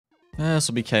This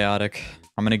will be chaotic.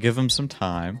 I'm gonna give them some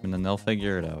time, and then they'll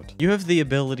figure it out. You have the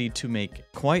ability to make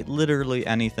quite literally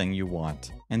anything you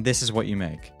want, and this is what you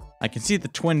make. I can see the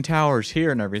twin towers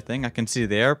here and everything. I can see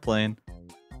the airplane,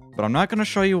 but I'm not gonna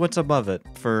show you what's above it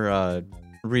for,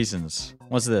 reasons.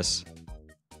 What's this?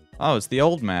 Oh, it's the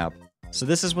old map. So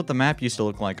this is what the map used to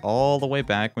look like all the way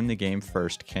back when the game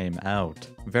first came out.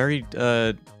 Very,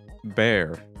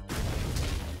 bare.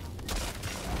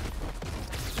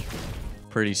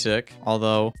 Pretty sick.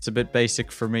 Although, it's a bit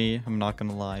basic for me. I'm not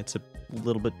gonna lie. It's a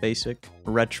little bit basic.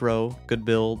 Retro. Good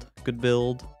build. Good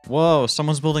build. Whoa,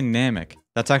 someone's building Namek.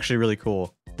 That's actually really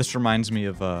cool. This reminds me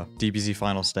of, DBZ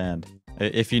Final Stand.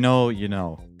 If you know, you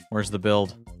know. Where's the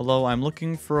build? Hello, I'm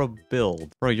looking for a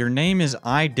build. Bro, your name is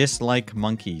I Dislike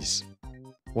Monkeys.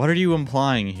 What are you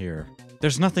implying here?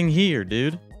 There's nothing here,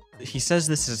 dude. He says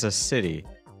this is a city.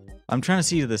 I'm trying to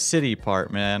see the city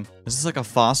part, man. Is this like a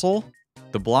fossil?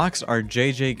 The blocks are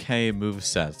JJK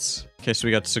movesets. Okay, so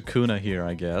we got Sukuna here,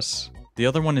 I guess. The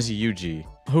other one is Yuji.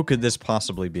 Who could this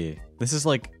possibly be? This is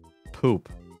like poop.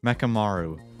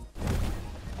 Mekamaru.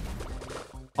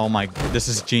 Oh my, this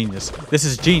is genius. This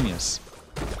is genius.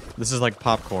 This is like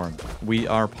popcorn. We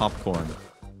are popcorn.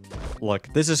 Look,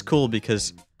 this is cool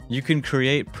because you can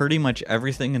create pretty much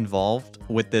everything involved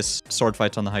with this Sword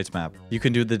Fights on the Heights map. You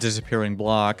can do the disappearing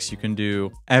blocks, you can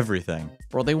do everything.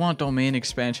 Bro, they want domain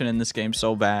expansion in this game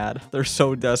so bad. They're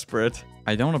so desperate.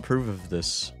 I don't approve of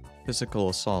this physical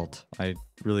assault. I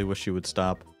really wish you would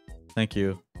stop. Thank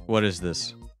you. What is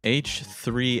this?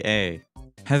 H3A.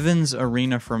 Heaven's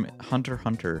Arena from Hunter x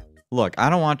Hunter. Look, I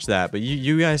don't watch that, but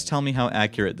you guys tell me how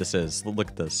accurate this is. Look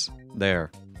at this.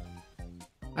 There.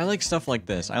 I like stuff like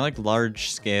this. I like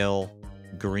large-scale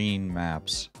green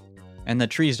maps. And the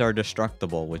trees are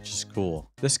destructible, which is cool.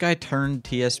 This guy turned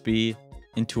TSB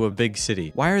into a big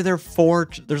city. Why are there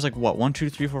there's like, what, 1, 2,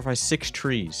 3, 4, 5, 6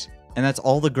 trees? And that's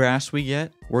all the grass we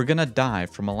get? We're gonna die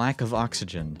from a lack of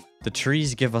oxygen. The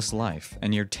trees give us life,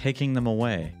 and you're taking them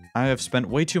away. I have spent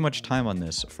way too much time on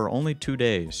this for only 2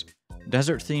 days.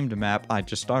 Desert-themed map I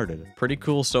just started. Pretty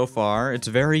cool so far. It's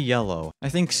very yellow. I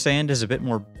think sand is a bit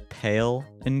more pale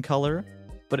in color,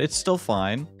 but it's still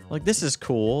fine. Like, this is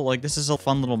cool. Like, this is a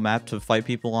fun little map to fight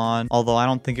people on. Although I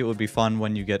don't think it would be fun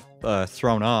when you get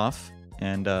thrown off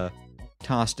and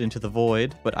tossed into the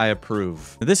void, but I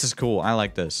approve. This is cool. I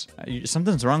like this.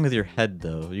 Something's wrong with your head,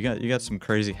 though. You got some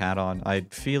crazy hat on. I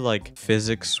feel like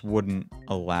physics wouldn't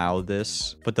allow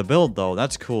this, but the build, though,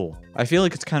 that's cool. I feel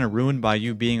like it's kind of ruined by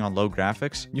you being on low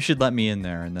graphics. You should let me in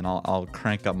there, and then I'll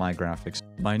crank up my graphics.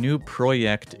 My new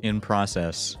project in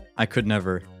process. I could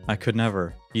never.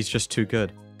 He's just too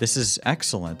good. This is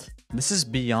excellent. This is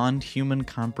beyond human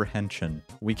comprehension.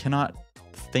 We cannot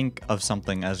think of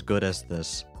something as good as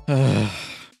this.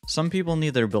 Some people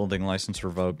need their building license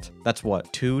revoked. That's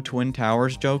what, 2 Twin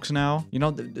Towers jokes now? You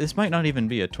know, this might not even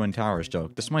be a Twin Towers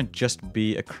joke. This might just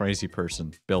be a crazy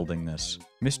person building this.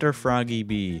 Mr. Froggy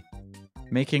B.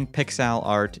 Making pixel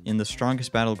art in the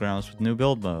strongest battlegrounds with new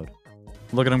build mode.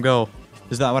 Look at him go.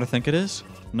 Is that what I think it is?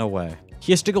 No way.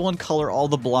 He has to go and color all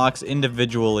the blocks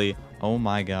individually. Oh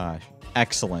my gosh.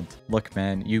 Excellent. Look,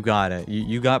 man, you got it.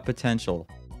 You got potential.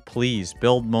 Please,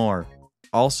 build more.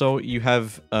 Also, you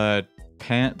have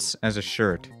pants as a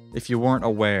shirt. If you weren't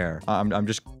aware, I'm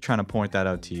just trying to point that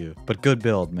out to you. But good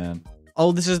build, man.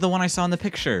 Oh, this is the one I saw in the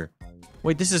picture.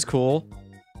 Wait, this is cool.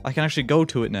 I can actually go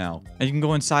to it now. And you can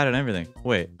go inside and everything.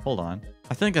 Wait, hold on.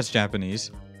 I think that's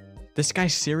Japanese. This guy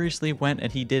seriously went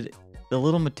and he did the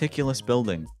little meticulous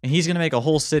building. And he's gonna make a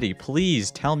whole city.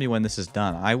 Please tell me when this is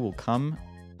done. I will come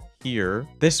here.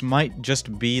 This might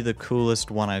just be the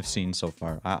coolest one I've seen so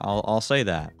far. I'll say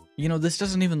that. You know, this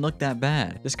doesn't even look that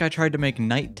bad. This guy tried to make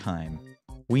nighttime.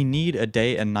 We need a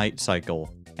day and night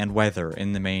cycle and weather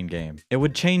in the main game. It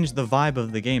would change the vibe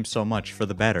of the game so much for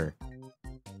the better.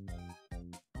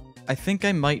 I think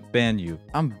I might ban you.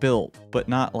 I'm built, but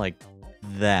not like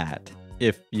that,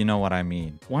 if you know what I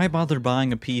mean. Why bother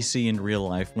buying a PC in real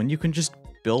life when you can just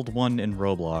build one in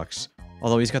Roblox?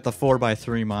 Although he's got the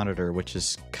 4x3 monitor, which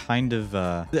is kind of,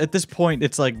 at this point,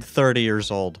 it's like 30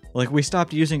 years old. Like, we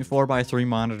stopped using 4x3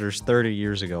 monitors 30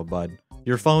 years ago, bud.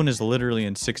 Your phone is literally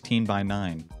in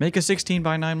 16:9. Make a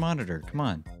 16:9 monitor, come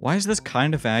on. Why is this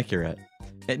kind of accurate?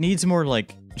 It needs more,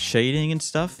 like, shading and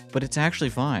stuff, but it's actually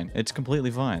fine. It's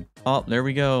completely fine. Oh, there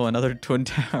we go, another Twin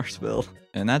Towers build.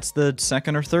 And that's the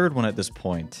second or third one at this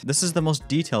point. This is the most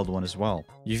detailed one as well.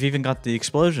 You've even got the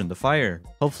explosion, the fire.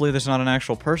 Hopefully there's not an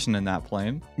actual person in that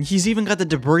plane. He's even got the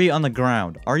debris on the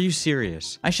ground. Are you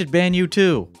serious? I should ban you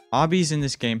too. Obbies in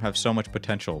this game have so much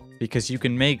potential because you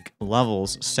can make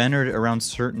levels centered around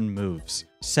certain moves.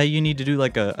 Say you need to do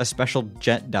like a special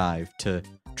jet dive to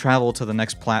travel to the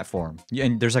next platform.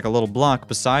 And there's like a little block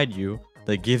beside you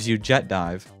that gives you jet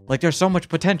dive. Like, there's so much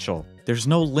potential. There's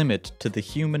no limit to the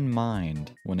human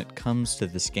mind when it comes to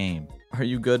this game. Are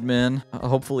you good, man?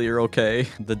 Hopefully you're okay.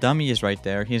 The dummy is right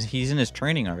there. He's in his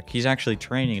training arc. He's actually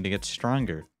training to get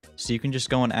stronger. So you can just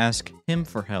go and ask him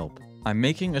for help. I'm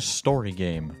making a story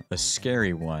game, a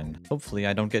scary one. Hopefully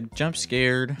I don't get jump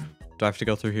scared. Do I have to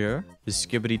go through here? Is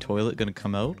Skibbity Toilet gonna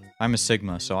come out? I'm a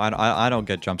Sigma, so I don't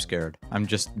get jump scared. I'm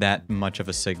just that much of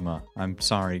a Sigma. I'm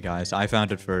sorry, guys. I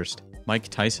found it first. Mike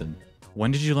Tyson.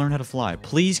 When did you learn how to fly?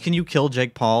 Please, can you kill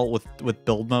Jake Paul with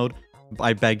build mode?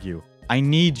 I beg you. I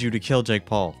need you to kill Jake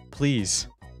Paul. Please.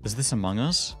 Is this Among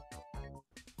Us?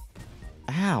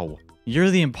 Ow. You're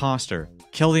the imposter.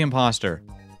 Kill the imposter.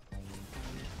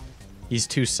 He's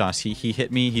too sus. He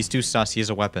hit me. He's too sus. He has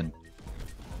a weapon.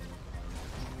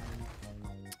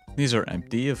 These are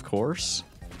empty, of course.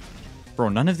 Bro,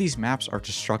 none of these maps are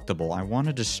destructible. I want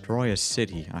to destroy a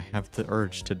city. I have the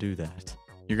urge to do that.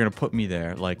 You're gonna put me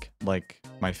there, like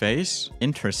my face?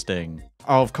 Interesting.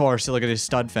 Oh, of course, look at his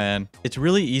stud fan. It's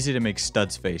really easy to make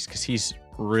Stud's face, because he's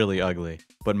really ugly.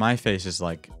 But my face is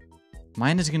like...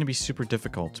 Mine is gonna be super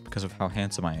difficult because of how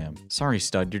handsome I am. Sorry,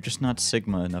 Stud, you're just not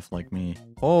Sigma enough like me.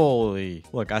 Holy...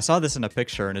 Look, I saw this in a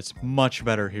picture, and it's much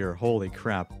better here. Holy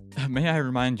crap. May I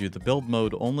remind you, the build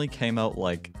mode only came out,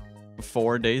 like,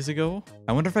 4 days ago?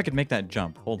 I wonder if I could make that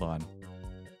jump. Hold on.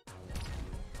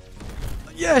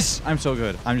 Yes! I'm so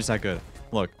good. I'm just that good.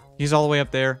 Look, he's all the way up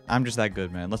there. I'm just that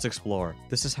good, man. Let's explore.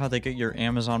 This is how they get your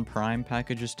Amazon Prime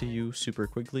packages to you super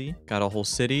quickly. Got a whole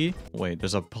city. Wait,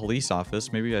 there's a police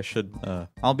office. Maybe I should,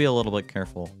 I'll be a little bit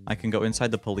careful. I can go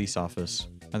inside the police office.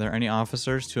 Are there any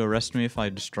officers to arrest me if I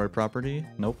destroy property?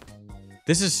 Nope.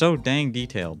 This is so dang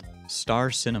detailed. Star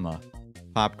Cinema.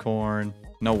 Popcorn.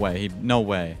 No way. No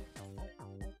way.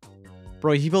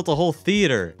 Bro, he built a whole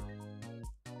theater.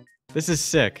 This is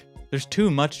sick. There's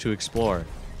too much to explore.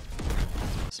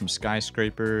 Some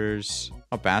skyscrapers.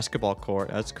 A basketball court.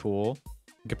 That's cool.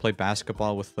 You could play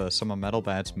basketball with some of Metal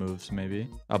Bat's moves, maybe.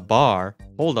 A bar.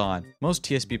 Hold on. Most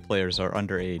TSB players are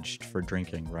underaged for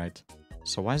drinking, right?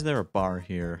 So why is there a bar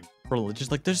here? Bro,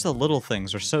 just like, there's the little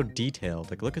things. They're so detailed.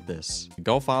 Like, look at this.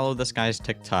 Go follow this guy's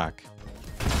TikTok.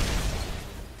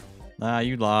 Ah,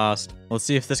 you lost. Let's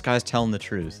see if this guy's telling the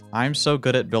truth. I'm so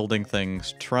good at building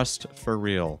things. Trust for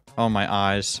real. Oh, my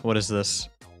eyes. What is this?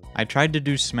 I tried to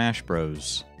do Smash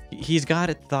Bros. He's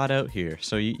got it thought out here.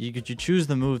 So you choose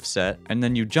the move set, and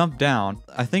then you jump down.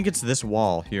 I think it's this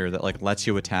wall here that, like, lets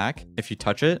you attack if you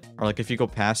touch it. Or, like, if you go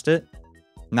past it,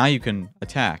 now you can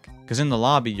attack. Because in the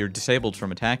lobby, you're disabled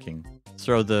from attacking.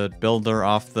 Throw the builder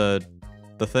off the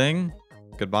thing.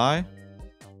 Goodbye.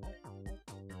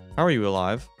 How are you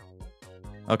alive?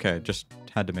 Okay, just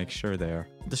had to make sure there.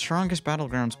 The strongest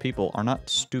battlegrounds people are not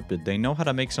stupid. They know how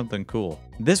to make something cool.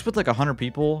 This with like 100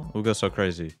 people will go so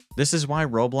crazy. This is why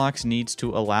Roblox needs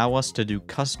to allow us to do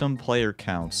custom player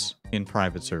counts in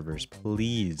private servers.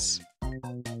 Please.